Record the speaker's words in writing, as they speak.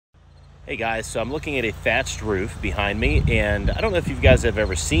Hey guys, so I'm looking at a thatched roof behind me, and I don't know if you guys have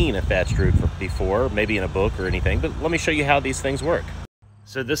ever seen a thatched roof before, maybe in a book or anything, but let me show you how these things work.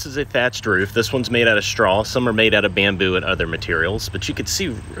 So this is a thatched roof. This one's made out of straw. Some are made out of bamboo and other materials, but you can see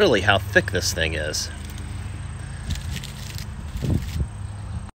really how thick this thing is.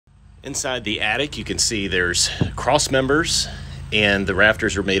 Inside the attic, you can see there's cross members, and the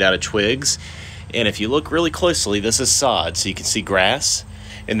rafters are made out of twigs. And if you look really closely, this is sod, so you can see grass.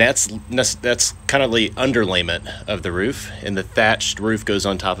 And that's kind of the underlayment of the roof, and the thatched roof goes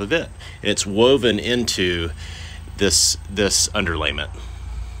on top of it. And it's woven into this underlayment.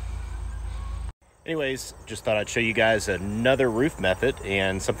 Anyways, just thought I'd show you guys another roof method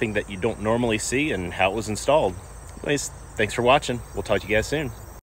and something that you don't normally see and how it was installed. Anyways, thanks for watching. We'll talk to you guys soon.